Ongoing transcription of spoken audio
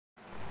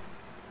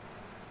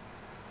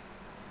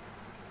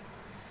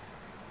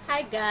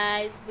Hi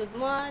guys, good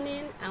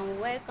morning and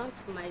welcome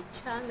to my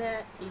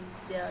channel.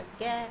 Is your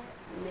girl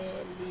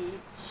Nelly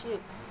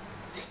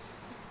Chooks.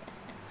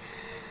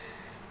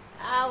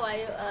 How are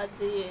you all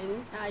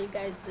doing? How are you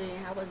guys doing?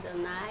 How was your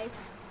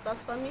night?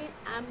 Because for me,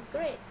 I'm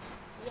great.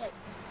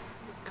 Yes,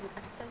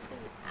 as you can see,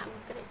 I'm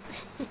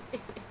great.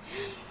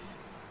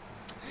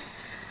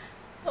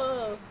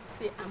 Oh,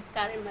 see, I'm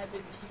carrying my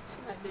baby.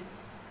 See my baby,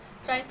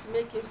 trying to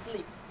make him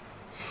sleep.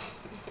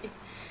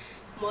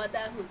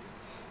 Motherhood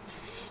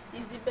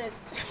is the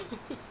best.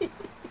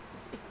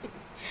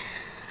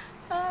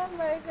 Oh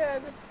my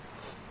god,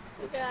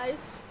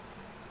 guys,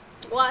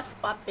 what's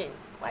popping?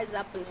 What is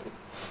happening?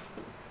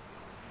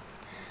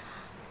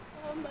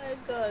 Oh my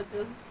god.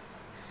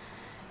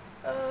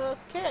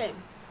 Okay,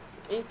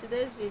 in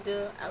today's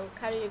video I will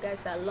carry you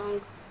guys along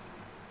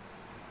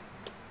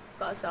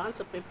because I want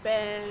to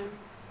prepare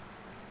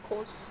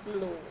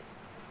coleslaw,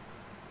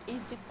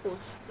 easy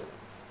coleslaw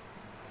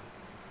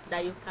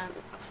that you can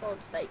afford,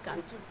 that you can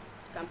do.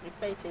 You can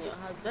prepare it in your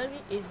house. Very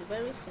easy,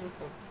 very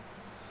simple.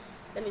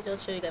 Let me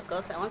just show you guys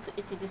because I want to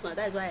eat it this month.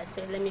 That is why I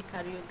said let me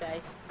carry you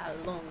guys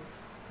along,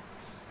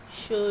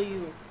 show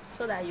you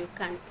so that you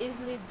can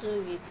easily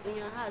do it in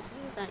your house.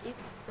 Use it and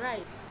eat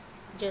rice,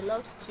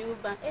 jollof, stew,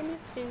 but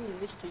anything you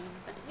wish to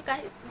use that. You can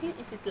easily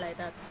eat it like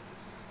that.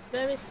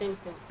 Very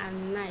simple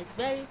and nice,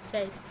 very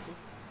tasty.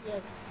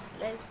 Yes,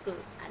 let's go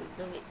and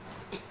do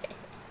it.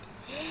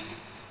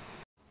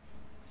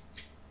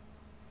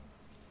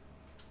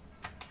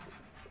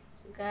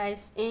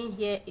 Guys, in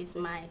here is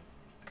my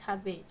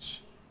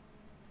cabbage.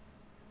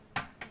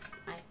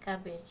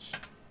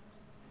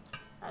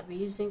 I'll be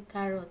using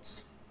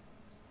carrots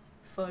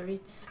for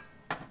it,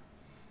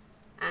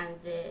 and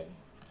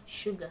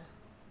sugar.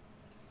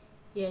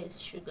 Here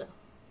is sugar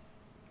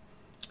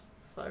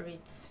for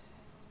it.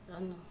 I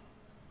don't know.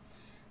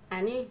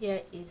 And in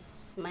here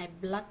is my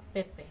black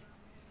pepper.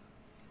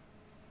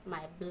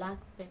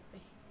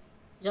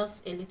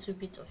 Just a little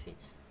bit of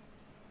it.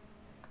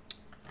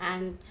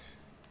 And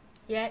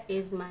here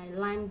is my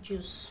lime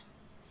juice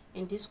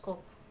in this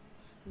cup.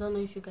 Don't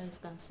know if you guys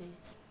can see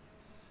it.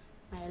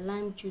 My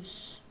lime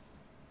juice.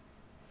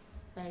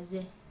 That is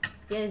it.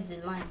 Here is the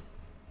lime.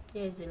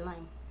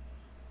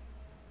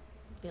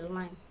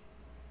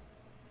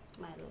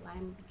 My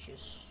lime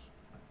juice.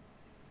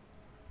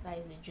 That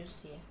is the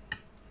juice here.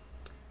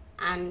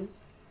 And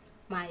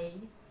my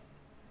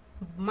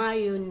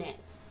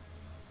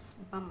mayonnaise.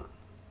 Bama.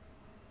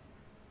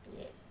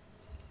 Yes.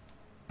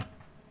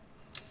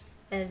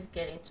 Let's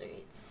get into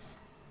it.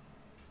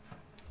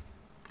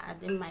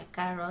 Adding my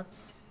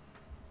carrots,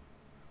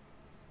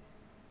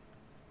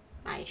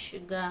 my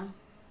sugar,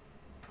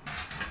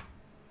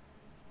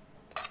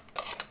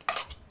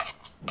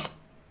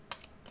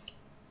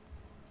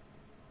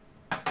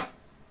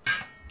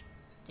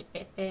 the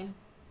pepper,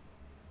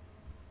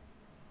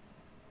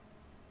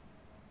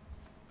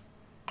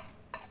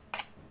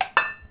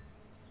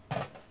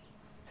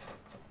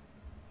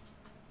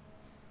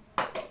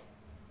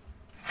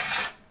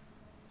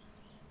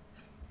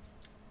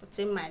 put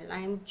in my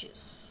lime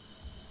juice.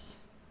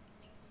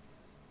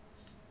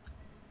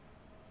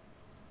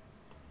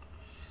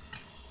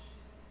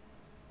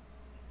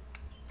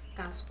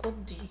 Can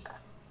scoop the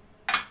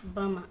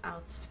bama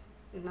out.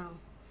 Now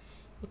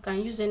you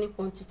can use any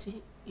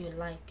quantity you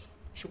like.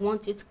 If you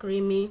want it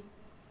creamy,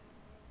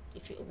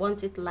 if you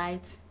want it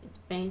light, it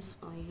depends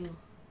on you.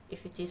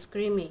 If it is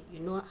creamy, you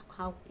know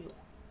how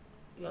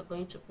you are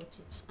going to put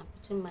it. I'm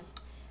putting my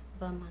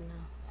bama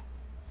now.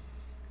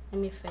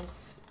 Let me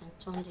first and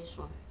turn this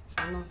one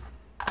to know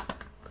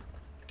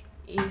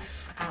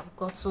if I've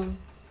gotten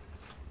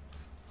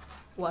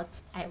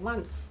what I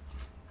want.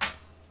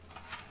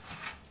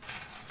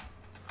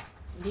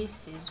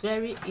 This is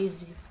very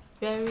easy,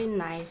 very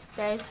nice,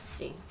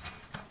 tasty,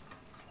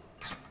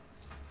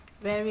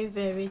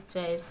 very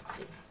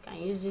tasty. You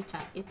can use it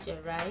and eat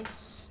your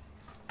rice.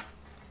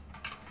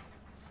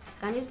 You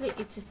can easily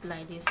eat it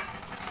like this.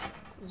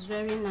 It's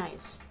very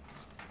nice.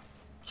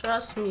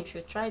 Trust me, if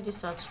you try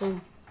this at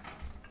home,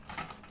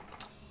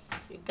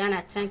 you're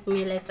gonna thank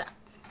me later.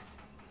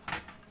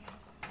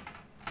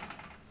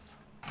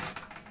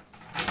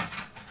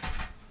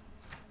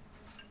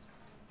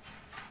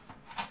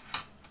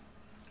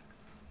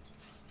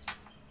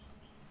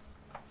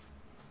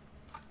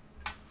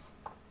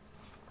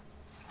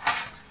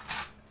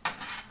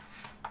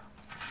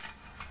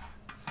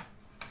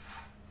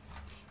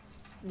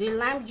 The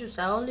lime juice,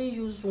 I only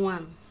use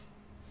one.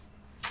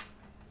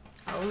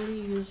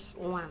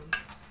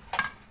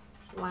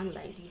 One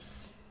like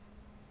this.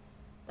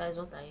 That is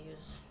what I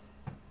use.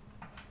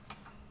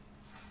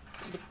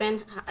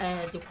 Depend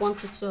the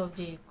quantity of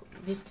the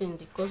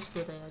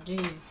coleslaw that you're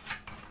doing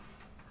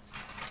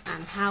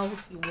and how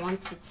you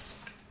want it.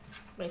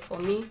 But for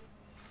me,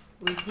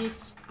 with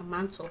this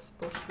amount of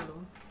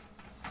coleslaw,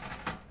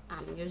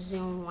 I'm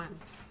using one.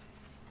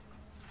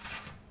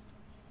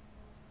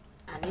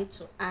 I need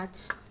to add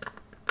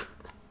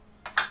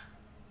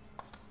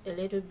a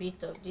little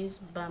bit of this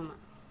bama,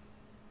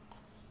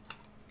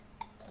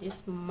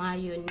 this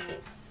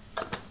mayonnaise.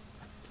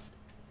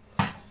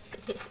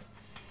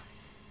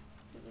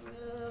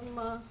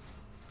 Gonna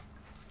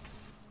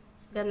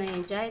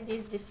enjoy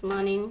this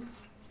morning.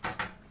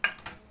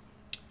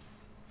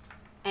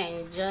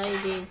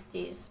 Enjoy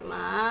this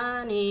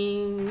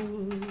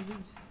morning.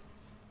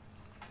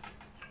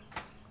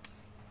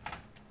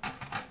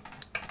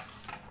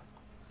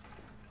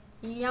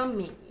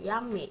 Yummy,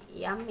 yummy,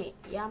 yummy,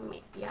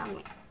 yummy,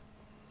 yummy.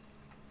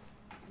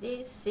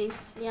 This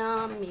is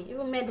yummy.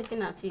 Even me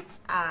looking at it.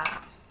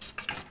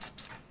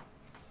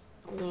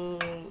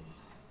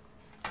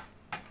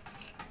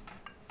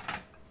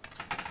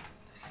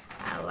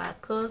 Our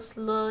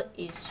coleslaw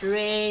is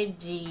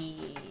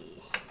ready.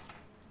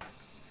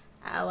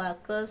 Our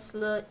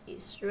coleslaw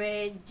is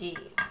ready.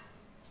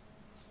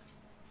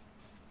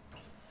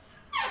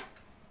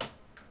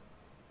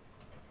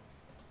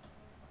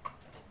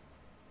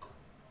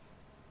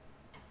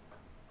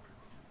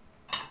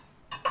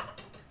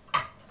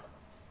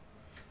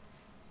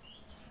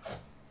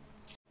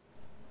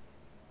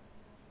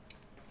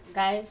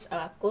 Guys,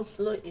 our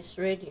coleslaw is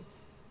ready.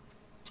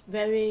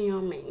 Very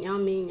yummy,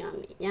 yummy,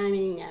 yummy,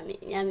 yummy, yummy,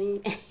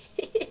 yummy.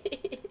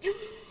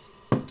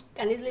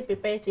 Can easily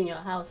prepare it in your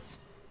house.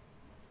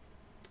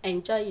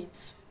 Enjoy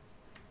it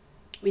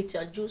with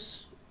your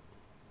juice.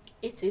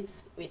 Eat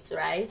it with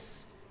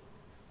rice,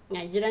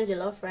 Nigerian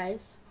jollof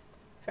rice,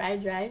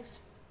 fried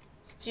rice,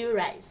 stew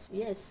rice.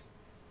 Yes,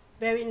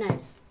 very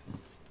nice.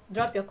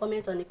 Drop your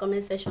comments on the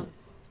comment section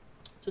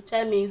to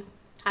tell me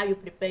how you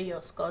prepare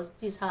yours, because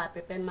this is how I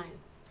prepare mine.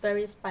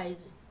 Very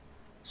spicy,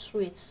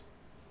 sweet.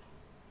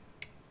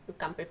 You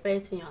can prepare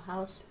it in your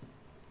house.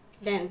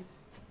 Then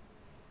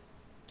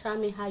tell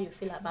me how you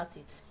feel about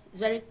it. It's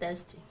very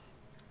tasty.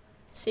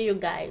 See you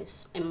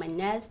guys in my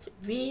next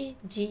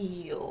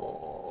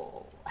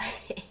video.